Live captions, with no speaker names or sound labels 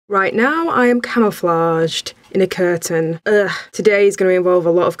Right now I am camouflaged in a curtain. Ugh, today is going to involve a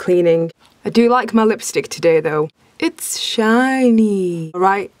lot of cleaning. I do like my lipstick today though. It's shiny. I'll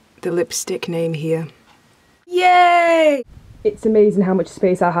write the lipstick name here. Yay! It's amazing how much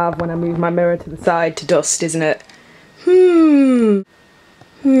space I have when I move my mirror to the side to dust, isn't it?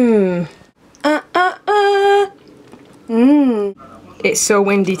 It's so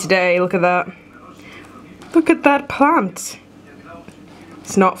windy today, look at that. Look at that plant.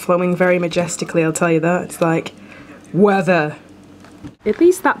 It's not flowing very majestically, I'll tell you that. It's like weather. At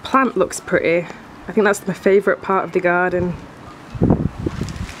least that plant looks pretty. I think that's my favourite part of the garden.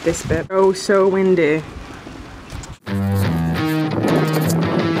 This bit. Oh, so windy.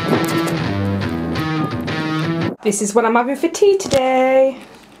 This is what I'm having for tea today.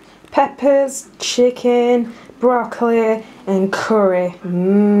 Peppers, chicken, broccoli and curry.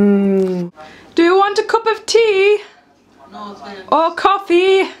 Do you want a cup of tea? No, thanks. Or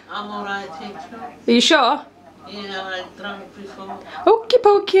coffee? I'm alright, thank you. Are you sure? Yeah, I drank before. Okie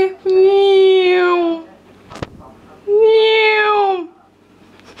pokey. Meow. Meow.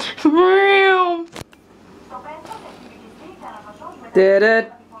 Meow. Da-da,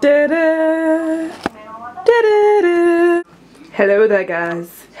 da-da. Da-da-da. Hello there,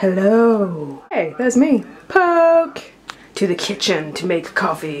 guys. Hello. Hey, there's me. Poke. To the kitchen to make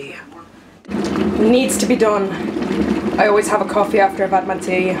coffee. Needs to be done. I always have a coffee after I've had my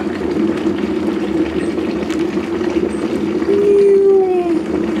tea.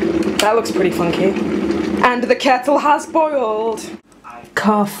 That looks pretty funky. And the kettle has boiled.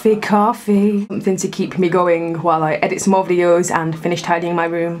 Coffee, coffee. Something to keep me going while I edit some more videos and finish tidying my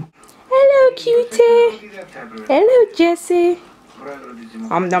room. Hello, cutie. Hello, Jessie.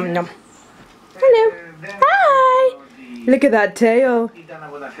 Nom nom nom. Hello. Hi. Look at that tail.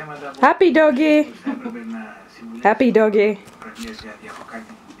 Happy doggy. Happy doggy.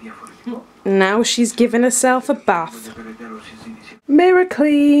 Now she's given herself a bath. Mirror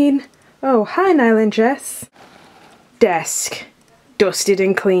clean. Oh, hi, Nyla and Jess. Desk. Dusted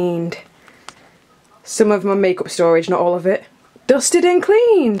and cleaned. Some of my makeup storage, not all of it. Dusted and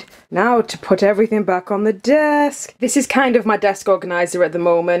cleaned. Now to put everything back on the desk. This is kind of my desk organizer at the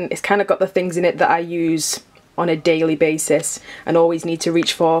moment. It's kind of got the things in it that I use on a daily basis and always need to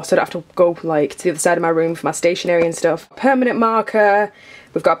reach for, so I don't have to go like to the other side of my room for my stationery and stuff. Permanent marker.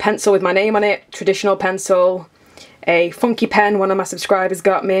 We've got a pencil with my name on it, traditional pencil. A funky pen one of my subscribers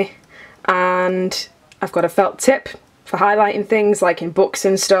got me. And I've got a felt tip for highlighting things like in books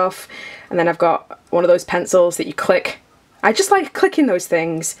and stuff. And then I've got one of those pencils that you click. I just like clicking those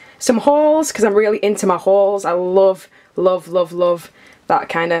things. Some hauls, because I'm really into my hauls. I love, love, love, love that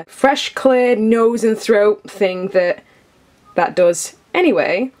kind of fresh, clear nose and throat thing that does.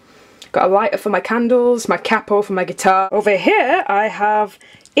 Anyway, got a lighter for my candles, my capo for my guitar. Over here I have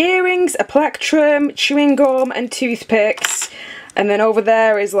earrings, a plectrum, chewing gum and toothpicks. And then over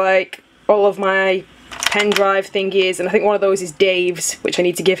there is like all of my pen drive thingies, and I think one of those is Dave's, which I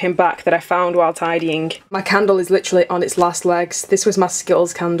need to give him back, that I found while tidying. My candle is literally on its last legs. This was my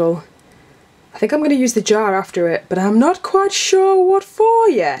Skittles candle. I think I'm going to use the jar after it, but I'm not quite sure what for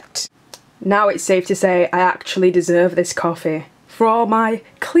yet. Now it's safe to say I actually deserve this coffee for all my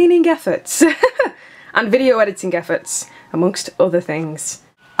cleaning efforts and video editing efforts, amongst other things.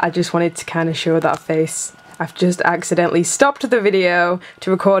 I just wanted to kind of show that face. I've just accidentally stopped the video to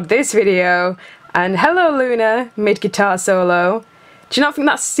record this video. And hello Luna, mid-guitar solo. Do you not think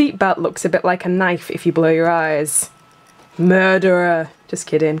that seatbelt looks a bit like a knife if you blur your eyes? Murderer. Just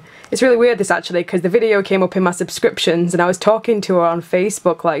kidding. It's really weird this actually, because the video came up in my subscriptions and I was talking to her on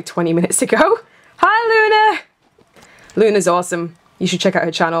Facebook like 20 minutes ago. Hi Luna! Luna's awesome. You should check out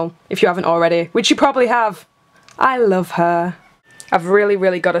her channel if you haven't already, which you probably have. I love her. I've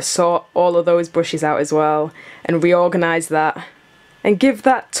really got to sort all of those brushes out as well and reorganise that. And give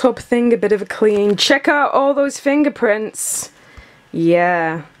that tub thing a bit of a clean. Check out all those fingerprints.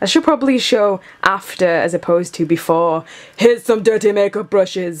 Yeah, I should probably show after as opposed to before. Here's some dirty makeup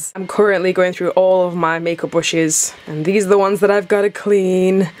brushes. I'm currently going through all of my makeup brushes and these are the ones that I've got to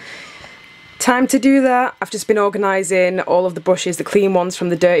clean. Time to do that. I've just been organising all of the brushes, the clean ones from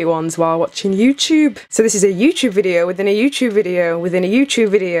the dirty ones, while watching YouTube. So this is a YouTube video within a YouTube video within a YouTube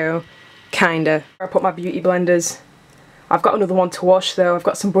video. Kinda. I put my beauty blenders. I've got another one to wash though. I've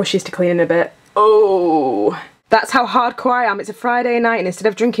got some brushes to clean in a bit. Oh, that's how hardcore I am. It's a Friday night and instead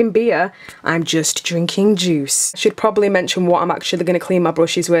of drinking beer, I'm just drinking juice. I should probably mention what I'm actually going to clean my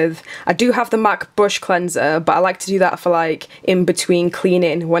brushes with. I do have the MAC brush cleanser, but I like to do that for like in between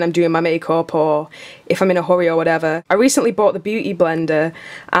cleaning when I'm doing my makeup or if I'm in a hurry or whatever. I recently bought the beauty blender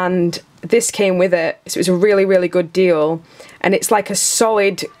and this came with it. So it was a really good deal. And it's like a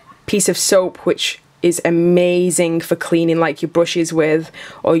solid piece of soap, which is amazing for cleaning like your brushes with,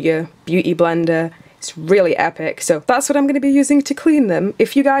 or your beauty blender. It's really epic. So that's what I'm going to be using to clean them.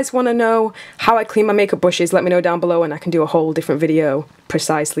 If you guys want to know how I clean my makeup brushes, let me know down below and I can do a whole different video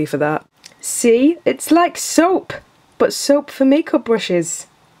precisely for that. See, it's like soap, but soap for makeup brushes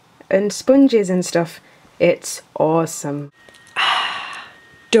and sponges and stuff. It's awesome.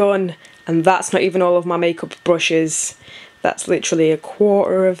 Done. And that's not even all of my makeup brushes. That's literally a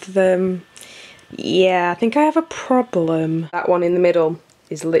quarter of them. Yeah, I think I have a problem. That one in the middle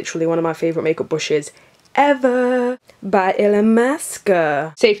is literally one of my favourite makeup brushes ever, by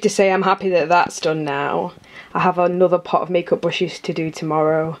Illamasqua. Safe to say I'm happy that that's done now. I have another pot of makeup brushes to do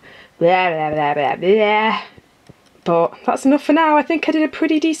tomorrow. Blah, blah, blah, blah, blah. But that's enough for now. I think I did a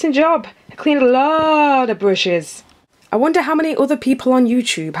pretty decent job. I cleaned a lot of brushes. I wonder how many other people on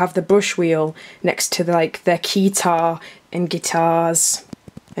YouTube have the brush wheel next to like their keytar and guitars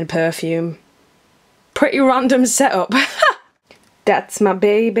and perfume. Pretty random setup. That's my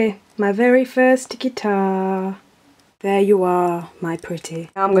baby, my very first guitar. There you are, my pretty.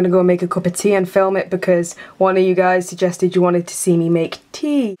 Now I'm gonna go make a cup of tea and film it because one of you guys suggested you wanted to see me make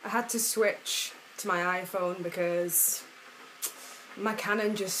tea. I had to switch to my iPhone because my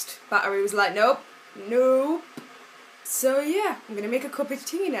Canon battery was like, nope, nope. So yeah, I'm gonna make a cup of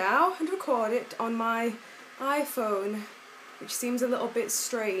tea now and record it on my iPhone, which seems a little bit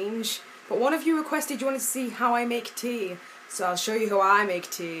strange. But one of you requested you wanted to see how I make tea, so I'll show you how I make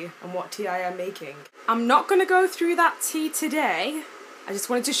tea and what tea I am making. I'm not gonna go through that tea today. I just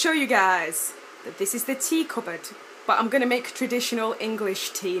wanted to show you guys that this is the tea cupboard, but I'm gonna make traditional English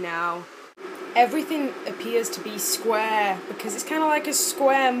tea now. Everything appears to be square because it's kind of like a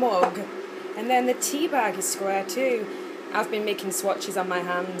square mug, and then the tea bag is square too. I've been making swatches on my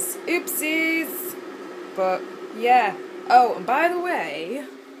hands. Oopsies! But yeah. Oh, and by the way,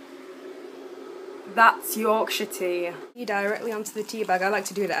 that's Yorkshire tea. Directly onto the tea bag. I like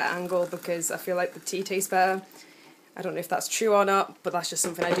to do it at an angle because I feel like the tea tastes better. I don't know if that's true or not, but that's just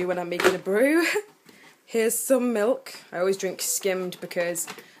something I do when I'm making a brew. Here's some milk. I always drink skimmed because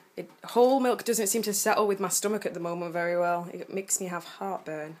whole milk doesn't seem to settle with my stomach at the moment very well. It makes me have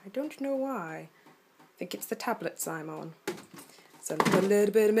heartburn. I don't know why. I think it's the tablets I'm on. So I'll put a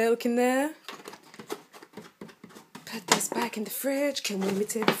little bit of milk in there. Put this back in the fridge. Can we move it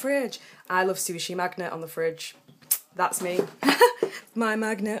to the fridge? I love sushi magnet on the fridge. That's me. My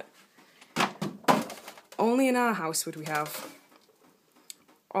magnet. Only in our house would we have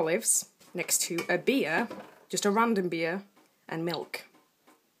olives next to a beer, just a random beer, and milk.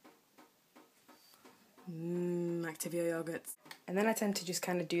 Activia yogurts. And then I tend to just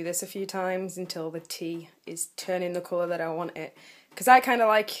kind of do this a few times until the tea is turning the colour that I want it. Because I kind of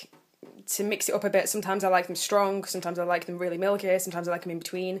like to mix it up a bit. Sometimes I like them strong, sometimes I like them really milky, sometimes I like them in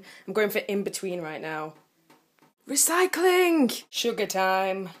between. I'm going for in between right now. Recycling! Sugar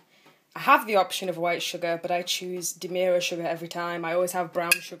time. I have the option of white sugar, but I choose Demira sugar every time. I always have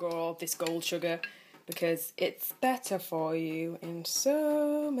brown sugar or this gold sugar because it's better for you in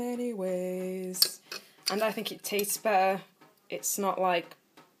so many ways. And I think it tastes better. It's not like,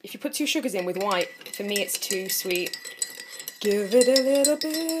 if you put 2 sugars in with white, for me it's too sweet. Give it a little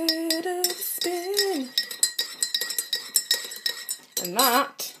bit of a spin. And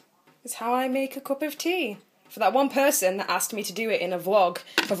that is how I make a cup of tea. For that one person that asked me to do it in a vlog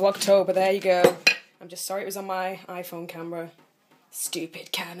for Vlogtober, there you go. I'm just sorry it was on my iPhone camera.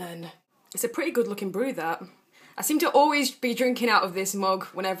 Stupid Canon. It's a pretty good looking brew, that. I seem to always be drinking out of this mug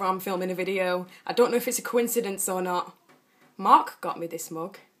whenever I'm filming a video. I don't know if it's a coincidence or not. Mark got me this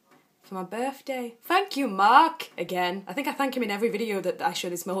mug for my birthday. Thank you, Mark! Again. I think I thank him in every video that I show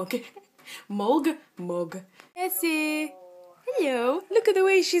this mug. Mug. Essie! Hello! Look at the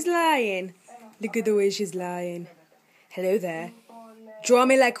way she's lying. Look at the way she's lying. Hello there. Draw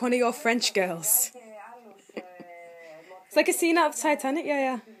me like one of your French girls. It's like a scene out of the Titanic,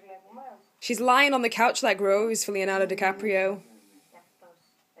 yeah. She's lying on the couch like Rose for Leonardo DiCaprio.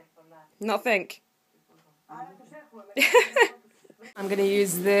 Not think. I'm gonna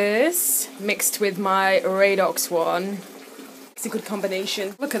use this mixed with my Radox one. It's a good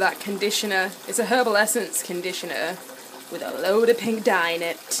combination. Look at that conditioner. It's a Herbal Essence conditioner with a load of pink dye in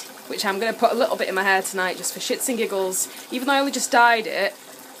it, which I'm gonna put a little bit in my hair tonight just for shits and giggles. Even though I only just dyed it,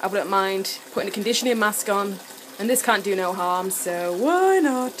 I wouldn't mind putting a conditioning mask on, and this can't do no harm, so why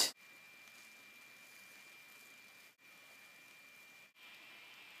not?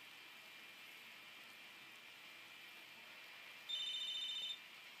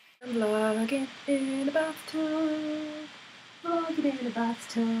 I'm vlogging in a bathtub, vlogging in a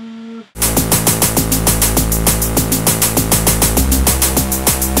bathtub.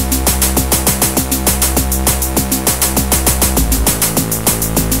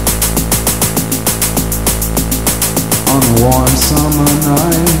 warm summer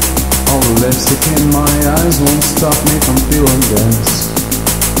night. All the lipstick in my eyes won't stop me from feeling this.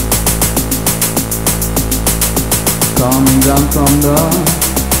 Coming down from the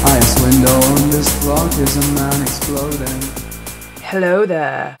highest window on this block is a man exploding. Hello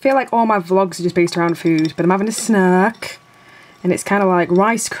there. I feel like all my vlogs are just based around food, but I'm having a snack. And it's kind of like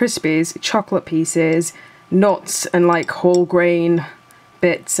Rice Krispies, chocolate pieces, nuts and like whole grain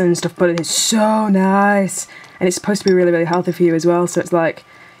bits and stuff, but it's so nice. And it's supposed to be really, really healthy for you as well. So it's like,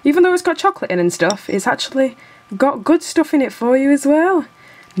 even though it's got chocolate in and stuff, it's actually got good stuff in it for you as well.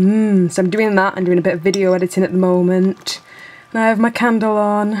 So I'm doing that. I'm doing a bit of video editing at the moment. And I have my candle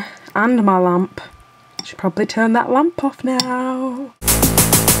on and my lamp. I should probably turn that lamp off now.